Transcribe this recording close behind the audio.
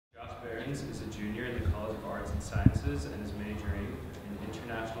Behrens is a junior in the College of Arts and Sciences and is majoring in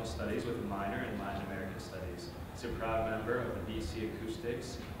international studies with a minor in Latin American studies. He's a proud member of the BC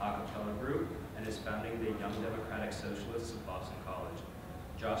Acoustics a cappella group and is founding the Young Democratic Socialists of Boston College.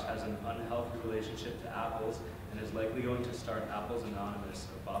 Josh has an unhealthy relationship to apples and is likely going to start Apples Anonymous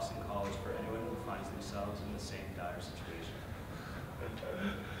of Boston College for anyone who finds themselves in the same dire situation.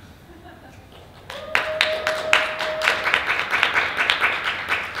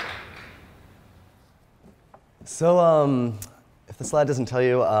 So, if the slide doesn't tell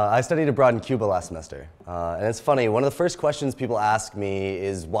you, I studied abroad in Cuba last semester. And it's funny, one of the first questions people ask me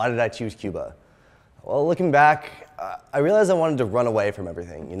is, why did I choose Cuba? Well, looking back, I realized I wanted to run away from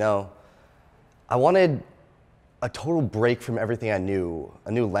everything, you know? I wanted a total break from everything I knew.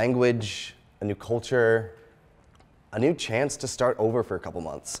 A new language, a new culture, a new chance to start over for a couple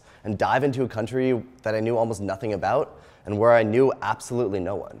months and dive into a country that I knew almost nothing about and where I knew absolutely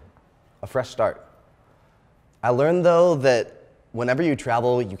no one. A fresh start. I learned, though, that whenever you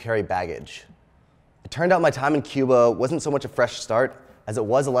travel, you carry baggage. It turned out my time in Cuba wasn't so much a fresh start as it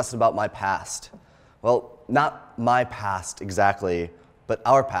was a lesson about my past. Well, not my past exactly, but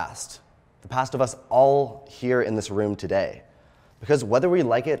our past. The past of us all here in this room today. Because whether we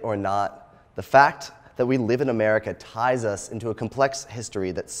like it or not, the fact that we live in America ties us into a complex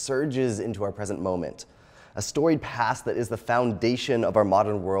history that surges into our present moment. A storied past that is the foundation of our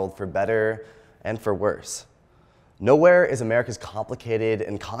modern world for better and for worse. Nowhere is America's complicated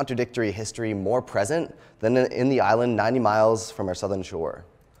and contradictory history more present than in the island 90 miles from our southern shore,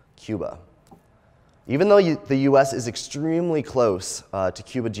 Cuba. Even though the US is extremely close to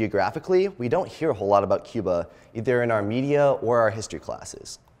Cuba geographically, we don't hear a whole lot about Cuba, either in our media or our history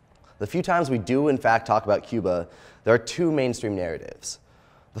classes. The few times we do, in fact, talk about Cuba, there are two mainstream narratives.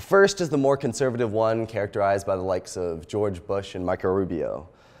 The first is the more conservative one, characterized by the likes of George Bush and Marco Rubio.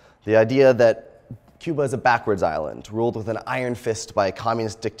 The idea that Cuba is a backwards island, ruled with an iron fist by a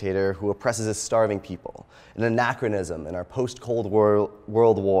communist dictator who oppresses his starving people, an anachronism in our post-Cold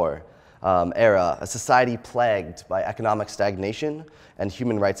World War era, a society plagued by economic stagnation and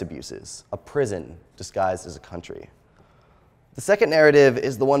human rights abuses, a prison disguised as a country. The second narrative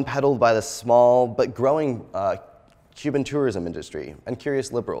is the one peddled by the small but growing Cuban tourism industry and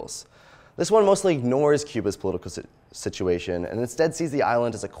curious liberals. This one mostly ignores Cuba's political situation and instead sees the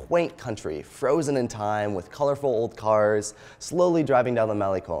island as a quaint country, frozen in time with colorful old cars slowly driving down the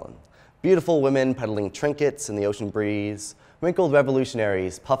Malecon. Beautiful women peddling trinkets in the ocean breeze, wrinkled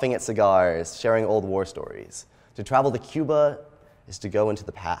revolutionaries puffing at cigars, sharing old war stories. To travel to Cuba is to go into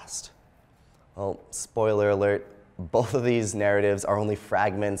the past. Well, spoiler alert, both of these narratives are only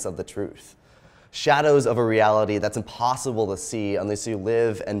fragments of the truth. Shadows of a reality that's impossible to see unless you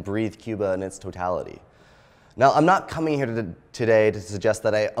live and breathe Cuba in its totality. Now, I'm not coming here today to suggest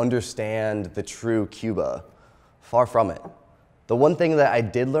that I understand the true Cuba. Far from it. The one thing that I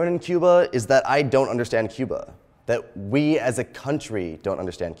did learn in Cuba is that I don't understand Cuba, that we as a country don't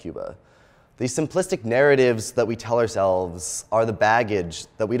understand Cuba. These simplistic narratives that we tell ourselves are the baggage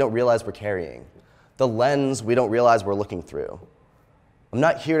that we don't realize we're carrying, the lens we don't realize we're looking through. I'm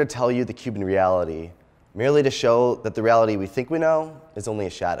not here to tell you the Cuban reality, merely to show that the reality we think we know is only a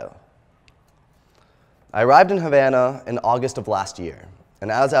shadow. I arrived in Havana in August of last year, and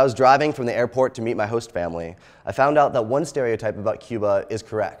as I was driving from the airport to meet my host family, I found out that one stereotype about Cuba is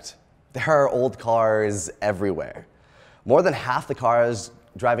correct. There are old cars everywhere. More than half the cars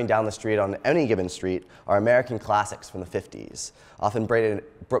driving down the street on any given street are American classics from the 50s, often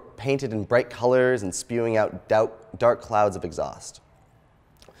painted in bright colors and spewing out dark clouds of exhaust.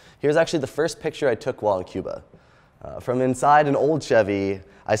 Here's actually the first picture I took while in Cuba. From inside an old Chevy,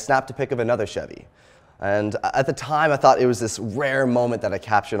 I snapped a pic of another Chevy. And at the time, I thought it was this rare moment that I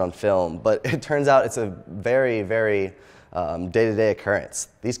captured on film, but it turns out it's a very, very day-to-day occurrence.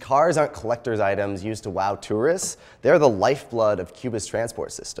 These cars aren't collector's items used to wow tourists. They're the lifeblood of Cuba's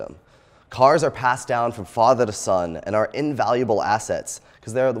transport system. Cars are passed down from father to son and are invaluable assets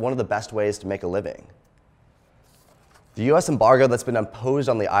because they're one of the best ways to make a living. The US embargo that's been imposed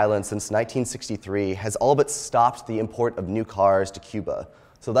on the island since 1963 has all but stopped the import of new cars to Cuba.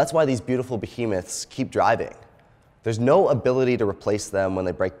 So that's why these beautiful behemoths keep driving. There's no ability to replace them when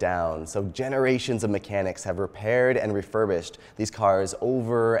they break down, so generations of mechanics have repaired and refurbished these cars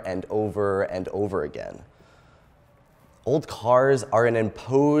over and over and over again. Old cars are an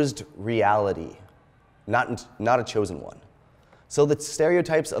imposed reality, not a chosen one. So the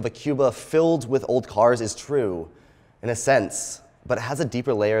stereotypes of a Cuba filled with old cars is true, in a sense, but it has a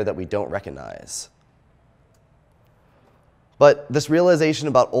deeper layer that we don't recognize. But this realization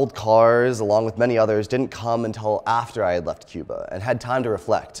about old cars, along with many others, didn't come until after I had left Cuba and had time to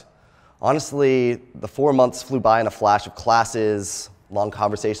reflect. Honestly, the 4 months flew by in a flash of classes, long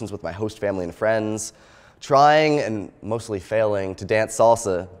conversations with my host family and friends, trying and mostly failing to dance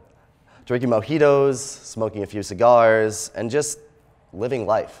salsa, drinking mojitos, smoking a few cigars, and just living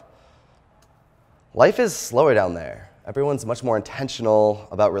life. Life is slower down there. Everyone's much more intentional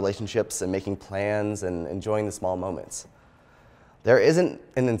about relationships and making plans and enjoying the small moments. There isn't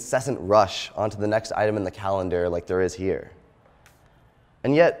an incessant rush onto the next item in the calendar like there is here.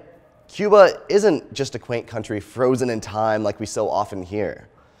 And yet, Cuba isn't just a quaint country frozen in time like we so often hear.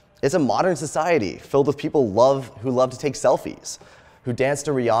 It's a modern society filled with people who love to take selfies, who dance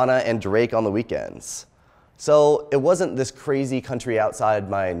to Rihanna and Drake on the weekends. So it wasn't this crazy country outside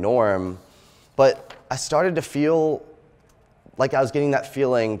my norm, but I started to feel like I was getting that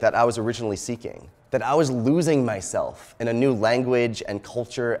feeling that I was originally seeking, that I was losing myself in a new language and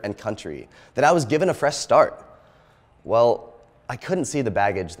culture and country, that I was given a fresh start. Well, I couldn't see the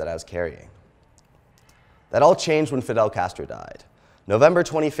baggage that I was carrying. That all changed when Fidel Castro died. November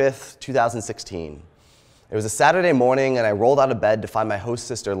 25th, 2016. It was a Saturday morning, and I rolled out of bed to find my host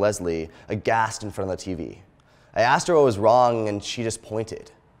sister, Leslie, aghast in front of the TV. I asked her what was wrong, and she just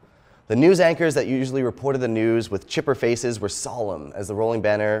pointed. The news anchors that usually reported the news with chipper faces were solemn as the rolling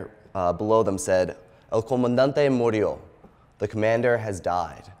banner below them said, "El Comandante murió." The commander has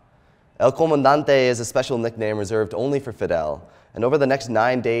died. El Comandante is a special nickname reserved only for Fidel, and over the next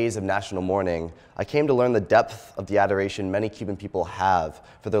 9 days of national mourning, I came to learn the depth of the adoration many Cuban people have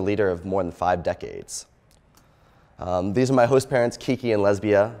for their leader of more than 5 decades. These are my host parents, Kiki and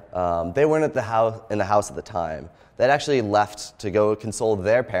Lesbia. They weren't in the house at the time. They'd actually left to go console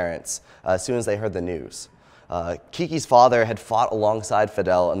their parents as soon as they heard the news. Kiki's father had fought alongside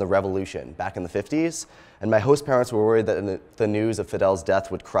Fidel in the revolution back in the 50s, and my host parents were worried that the news of Fidel's death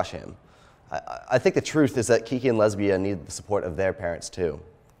would crush him. I think the truth is that Kiki and Lesbia needed the support of their parents too.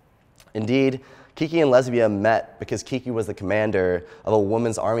 Indeed, Kiki and Lesbia met because Kiki was the commander of a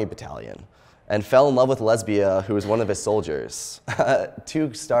women's army battalion and fell in love with Lesbia, who was one of his soldiers.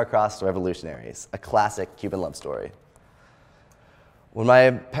 2 star-crossed revolutionaries, a classic Cuban love story. When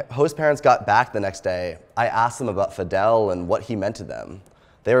my host parents got back the next day, I asked them about Fidel and what he meant to them.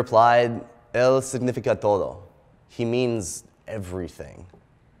 They replied, "Él significa todo." He means everything.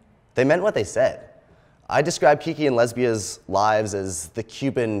 They meant what they said. I describe Kiki and Lesbia's lives as the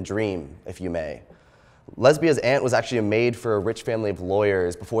Cuban dream, if you may. Lesbia's aunt was actually a maid for a rich family of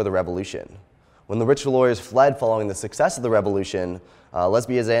lawyers before the revolution. When the rich lawyers fled following the success of the revolution,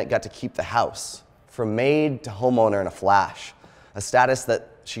 Lesbia's aunt got to keep the house, from maid to homeowner in a flash, a status that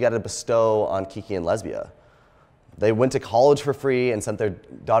she got to bestow on Kiki and Lesbia. They went to college for free and sent their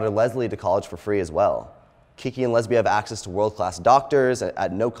daughter Leslie to college for free as well. Kiki and Lesbia have access to world-class doctors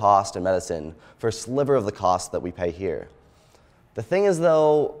at no cost in medicine for a sliver of the cost that we pay here. The thing is,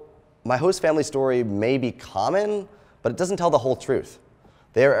 though, my host family story may be common, but it doesn't tell the whole truth.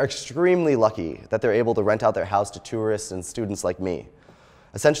 They are extremely lucky that they're able to rent out their house to tourists and students like me,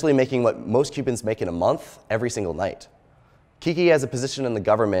 essentially making what most Cubans make in a month every single night. Kiki has a position in the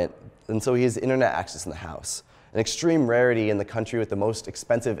government, and so he has internet access in the house, an extreme rarity in the country with the most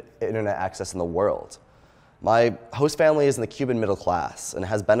expensive internet access in the world. My host family is in the Cuban middle class and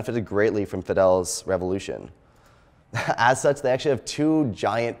has benefited greatly from Fidel's revolution. As such, they actually have 2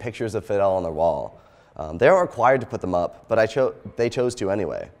 giant pictures of Fidel on their wall. They aren't required to put them up, but they chose to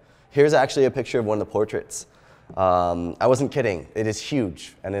anyway. Here's actually a picture of one of the portraits. I wasn't kidding. It is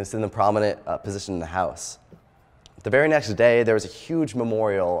huge, and it's in a prominent position in the house. The very next day, there was a huge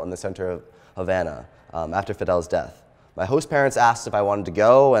memorial in the center of Havana after Fidel's death. My host parents asked if I wanted to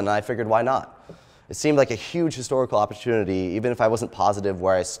go, and I figured why not. It seemed like a huge historical opportunity, even if I wasn't positive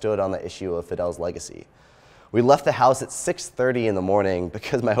where I stood on the issue of Fidel's legacy. We left the house at 6:30 in the morning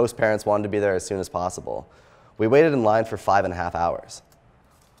because my host parents wanted to be there as soon as possible. We waited in line for 5.5 hours.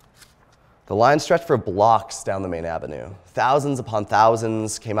 The line stretched for blocks down the main avenue. Thousands upon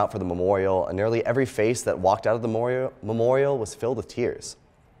thousands came out for the memorial, and nearly every face that walked out of the memorial was filled with tears.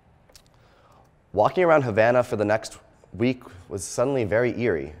 Walking around Havana for the next week was suddenly very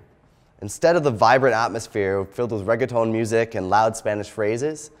eerie. Instead of the vibrant atmosphere filled with reggaeton music and loud Spanish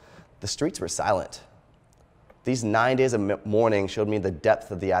phrases, the streets were silent. These 9 days of mourning showed me the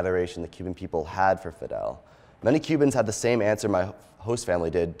depth of the adoration the Cuban people had for Fidel. Many Cubans had the same answer my host family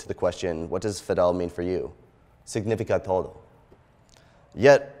did to the question, "What does Fidel mean for you?" Significa todo.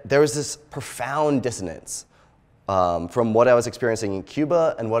 Yet there was this profound dissonance from what I was experiencing in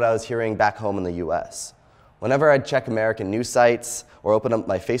Cuba and what I was hearing back home in the US. Whenever I'd check American news sites or open up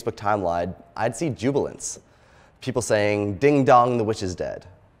my Facebook timeline, I'd see jubilance. People saying, "Ding dong, the witch is dead."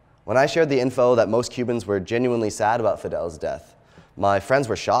 When I shared the info that most Cubans were genuinely sad about Fidel's death, my friends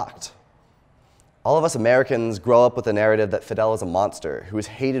were shocked. All of us Americans grow up with a narrative that Fidel is a monster who is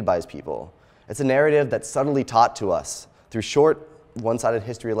hated by his people. It's a narrative that's subtly taught to us through short, one-sided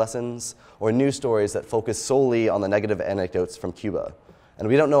history lessons or news stories that focus solely on the negative anecdotes from Cuba. And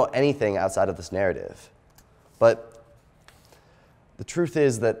we don't know anything outside of this narrative. But the truth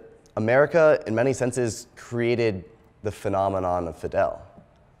is that America, in many senses, created the phenomenon of Fidel.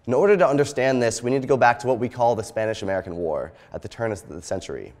 In order to understand this, we need to go back to what we call the Spanish-American War at the turn of the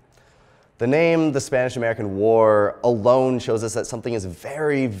century. The name, the Spanish-American War, alone shows us that something is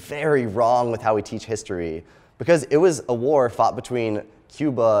very, very wrong with how we teach history, because it was a war fought between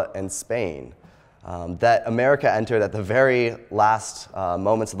Cuba and Spain that America entered at the very last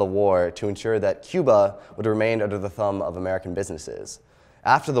moments of the war to ensure that Cuba would remain under the thumb of American businesses.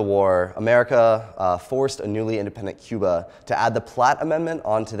 After the war, America forced a newly independent Cuba to add the Platt Amendment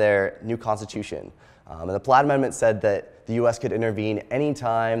onto their new constitution. And the Platt Amendment said that the US could intervene any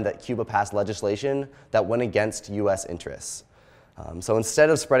time that Cuba passed legislation that went against US interests. So instead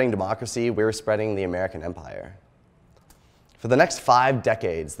of spreading democracy, we were spreading the American empire. For the next 5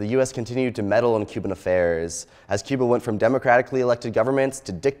 decades, the US continued to meddle in Cuban affairs as Cuba went from democratically elected governments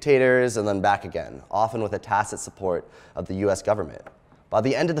to dictators and then back again, often with a tacit support of the US government. By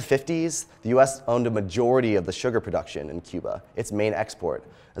the end of the 50s, the US owned a majority of the sugar production in Cuba, its main export,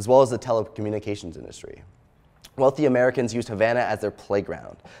 as well as the telecommunications industry. Wealthy Americans used Havana as their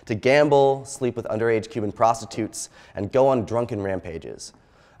playground to gamble, sleep with underage Cuban prostitutes, and go on drunken rampages.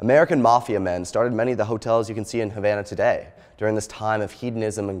 American mafia men started many of the hotels you can see in Havana today during this time of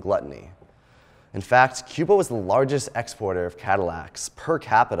hedonism and gluttony. In fact, Cuba was the largest exporter of Cadillacs per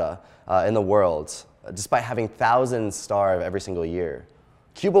capita in the world, despite having thousands starve every single year.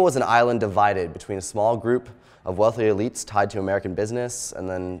 Cuba was an island divided between a small group of wealthy elites tied to American business and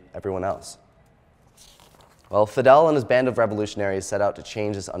then everyone else. Well, Fidel and his band of revolutionaries set out to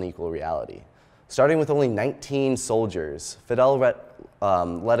change this unequal reality. Starting with only 19 soldiers, Fidel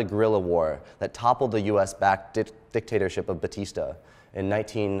led a guerrilla war that toppled the US-backed dictatorship of Batista in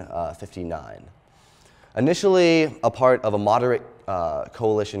 1959. Initially a part of a moderate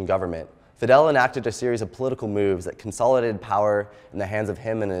coalition government, Fidel enacted a series of political moves that consolidated power in the hands of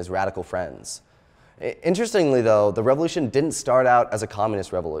him and his radical friends. Interestingly, though, the revolution didn't start out as a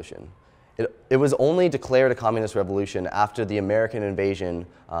communist revolution. It was only declared a communist revolution after the American invasion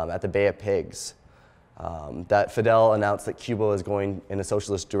at the Bay of Pigs that Fidel announced that Cuba was going in a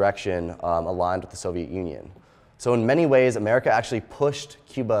socialist direction aligned with the Soviet Union. So in many ways, America actually pushed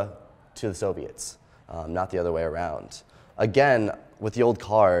Cuba to the Soviets, not the other way around. Again, with the old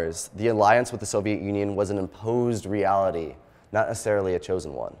cars, the alliance with the Soviet Union was an imposed reality, not necessarily a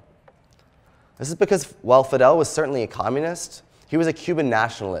chosen one. This is because while Fidel was certainly a communist, he was a Cuban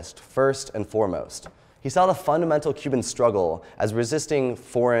nationalist first and foremost. He saw the fundamental Cuban struggle as resisting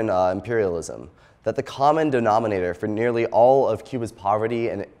foreign imperialism, that the common denominator for nearly all of Cuba's poverty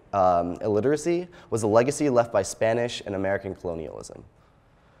and illiteracy was a legacy left by Spanish and American colonialism.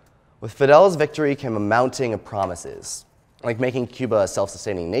 With Fidel's victory came a mounting of promises, like making Cuba a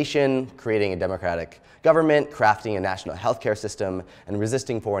self-sustaining nation, creating a democratic government, crafting a national healthcare system, and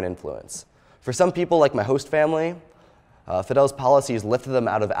resisting foreign influence. For some people, like my host family, Fidel's policies lifted them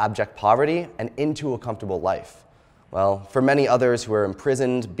out of abject poverty and into a comfortable life. Well, for many others who were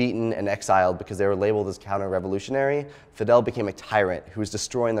imprisoned, beaten, and exiled because they were labeled as counter-revolutionary, Fidel became a tyrant who was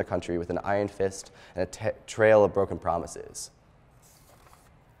destroying their country with an iron fist and a trail of broken promises.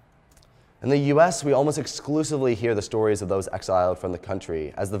 In the US, we almost exclusively hear the stories of those exiled from the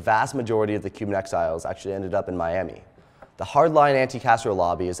country, as the vast majority of the Cuban exiles actually ended up in Miami. The hardline anti-Castro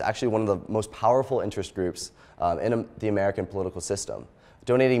lobby is actually one of the most powerful interest groups in the American political system,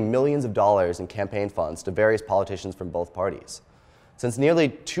 donating millions of dollars in campaign funds to various politicians from both parties. Since nearly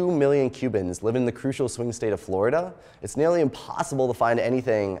 2 million Cubans live in the crucial swing state of Florida, it's nearly impossible to find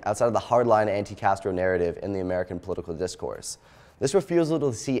anything outside of the hardline anti-Castro narrative in the American political discourse. This refusal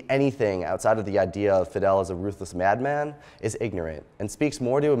to see anything outside of the idea of Fidel as a ruthless madman is ignorant and speaks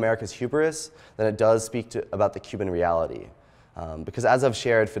more to America's hubris than it does speak about the Cuban reality. Because as I've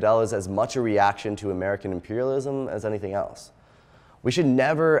shared, Fidel is as much a reaction to American imperialism as anything else. We should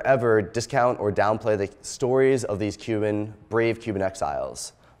never, ever discount or downplay the stories of these brave Cuban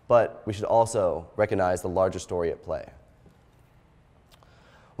exiles, but we should also recognize the larger story at play.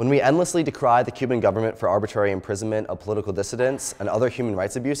 When we endlessly decry the Cuban government for arbitrary imprisonment of political dissidents and other human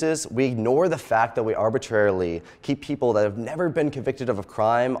rights abuses, we ignore the fact that we arbitrarily keep people that have never been convicted of a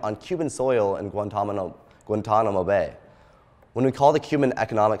crime on Cuban soil in Guantanamo Bay. When we call the Cuban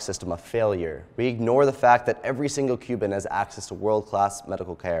economic system a failure, we ignore the fact that every single Cuban has access to world-class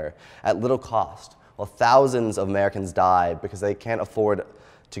medical care at little cost, while thousands of Americans die because they can't afford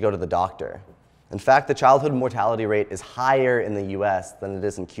to go to the doctor. In fact, the childhood mortality rate is higher in the US than it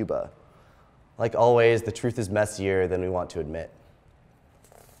is in Cuba. Like always, the truth is messier than we want to admit.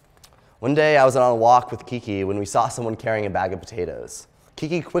 One day, I was on a walk with Kiki when we saw someone carrying a bag of potatoes.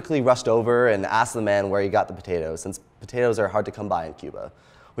 Kiki quickly rushed over and asked the man where he got the potatoes, since potatoes are hard to come by in Cuba.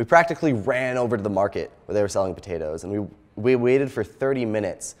 We practically ran over to the market where they were selling potatoes, and we waited for 30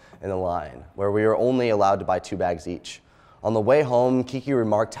 minutes in the line, where we were only allowed to buy 2 bags each. On the way home, Kiki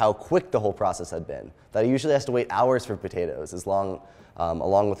remarked how quick the whole process had been, that he usually has to wait hours for potatoes,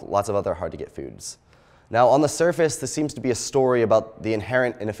 along with lots of other hard-to-get foods. Now, on the surface, this seems to be a story about the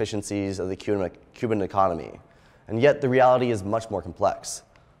inherent inefficiencies of the Cuban economy, and yet the reality is much more complex.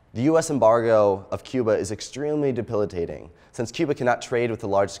 The US embargo of Cuba is extremely debilitating, since Cuba cannot trade with the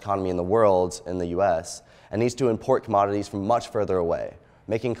largest economy in the world, in the US, and needs to import commodities from much further away,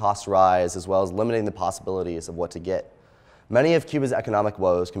 making costs rise as well as limiting the possibilities of what to get. Many of Cuba's economic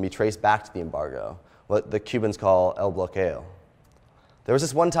woes can be traced back to the embargo, what the Cubans call el bloqueo. There was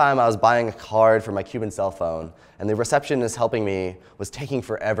this one time I was buying a card for my Cuban cell phone, and the receptionist helping me was taking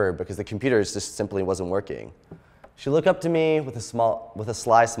forever because the computer just simply wasn't working. She looked up to me with a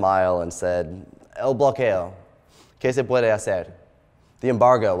sly smile and said, "El bloqueo, ¿qué se puede hacer?" The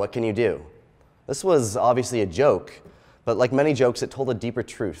embargo, what can you do? This was obviously a joke, but like many jokes, it told a deeper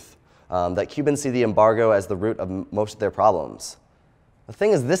truth. That Cubans see the embargo as the root of most of their problems. The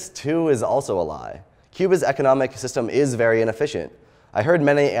thing is, this too is also a lie. Cuba's economic system is very inefficient. I heard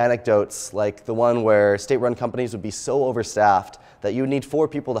many anecdotes, like the one where state-run companies would be so overstaffed that you would need 4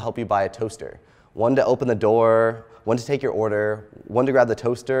 people to help you buy a toaster. 1 to open the door, 1 to take your order, 1 to grab the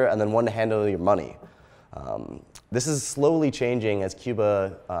toaster, and then 1 to handle your money. This is slowly changing as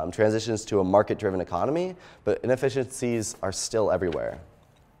Cuba transitions to a market-driven economy, but inefficiencies are still everywhere.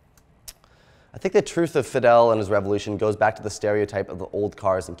 I think the truth of Fidel and his revolution goes back to the stereotype of the old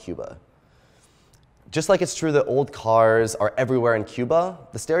cars in Cuba. Just like it's true that old cars are everywhere in Cuba,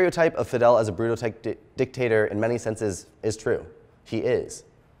 the stereotype of Fidel as a brutal dictator in many senses is true. He is.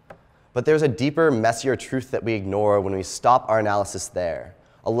 But there's a deeper, messier truth that we ignore when we stop our analysis there.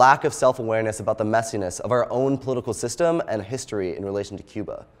 A lack of self-awareness about the messiness of our own political system and history in relation to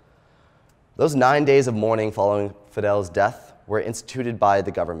Cuba. Those 9 days of mourning following Fidel's death were instituted by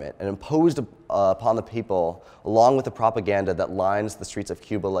the government and imposed upon the people, along with the propaganda that lines the streets of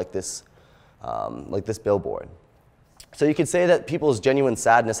Cuba like this billboard. So you could say that people's genuine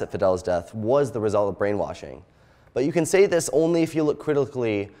sadness at Fidel's death was the result of brainwashing. But you can say this only if you look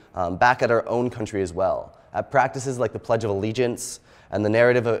critically back at our own country as well, at practices like the Pledge of Allegiance and the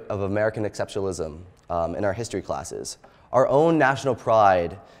narrative of American exceptionalism in our history classes. Our own national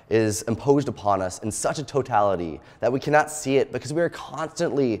pride is imposed upon us in such a totality that we cannot see it because we are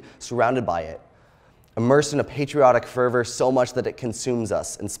constantly surrounded by it, immersed in a patriotic fervor so much that it consumes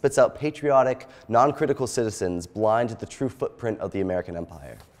us and spits out patriotic, non-critical citizens blind to the true footprint of the American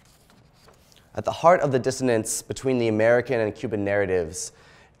empire. At the heart of the dissonance between the American and Cuban narratives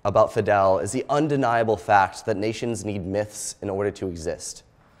about Fidel is the undeniable fact that nations need myths in order to exist.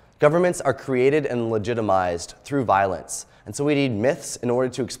 Governments are created and legitimized through violence, and so we need myths in order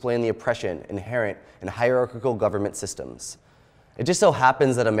to explain the oppression inherent in hierarchical government systems. It just so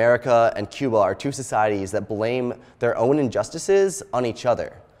happens that America and Cuba are 2 societies that blame their own injustices on each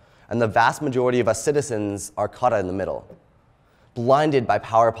other, and the vast majority of us citizens are caught in the middle, blinded by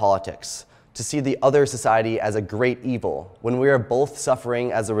power politics, to see the other society as a great evil when we are both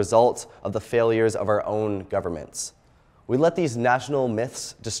suffering as a result of the failures of our own governments. We let these national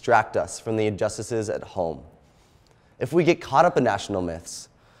myths distract us from the injustices at home. If we get caught up in national myths,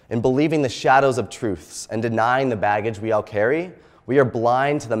 in believing the shadows of truths and denying the baggage we all carry, we are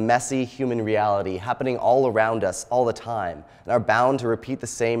blind to the messy human reality happening all around us all the time and are bound to repeat the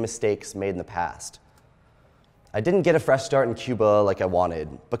same mistakes made in the past. I didn't get a fresh start in Cuba like I wanted,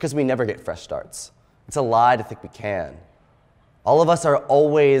 because we never get fresh starts. It's a lie to think we can. All of us are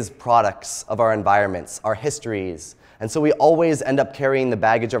always products of our environments, our histories, and so we always end up carrying the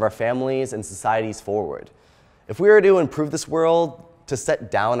baggage of our families and societies forward. If we are to improve this world, to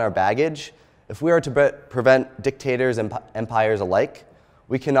set down our baggage, if we are to prevent dictators and empires alike,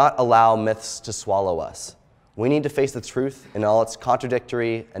 we cannot allow myths to swallow us. We need to face the truth in all its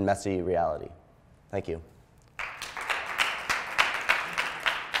contradictory and messy reality. Thank you.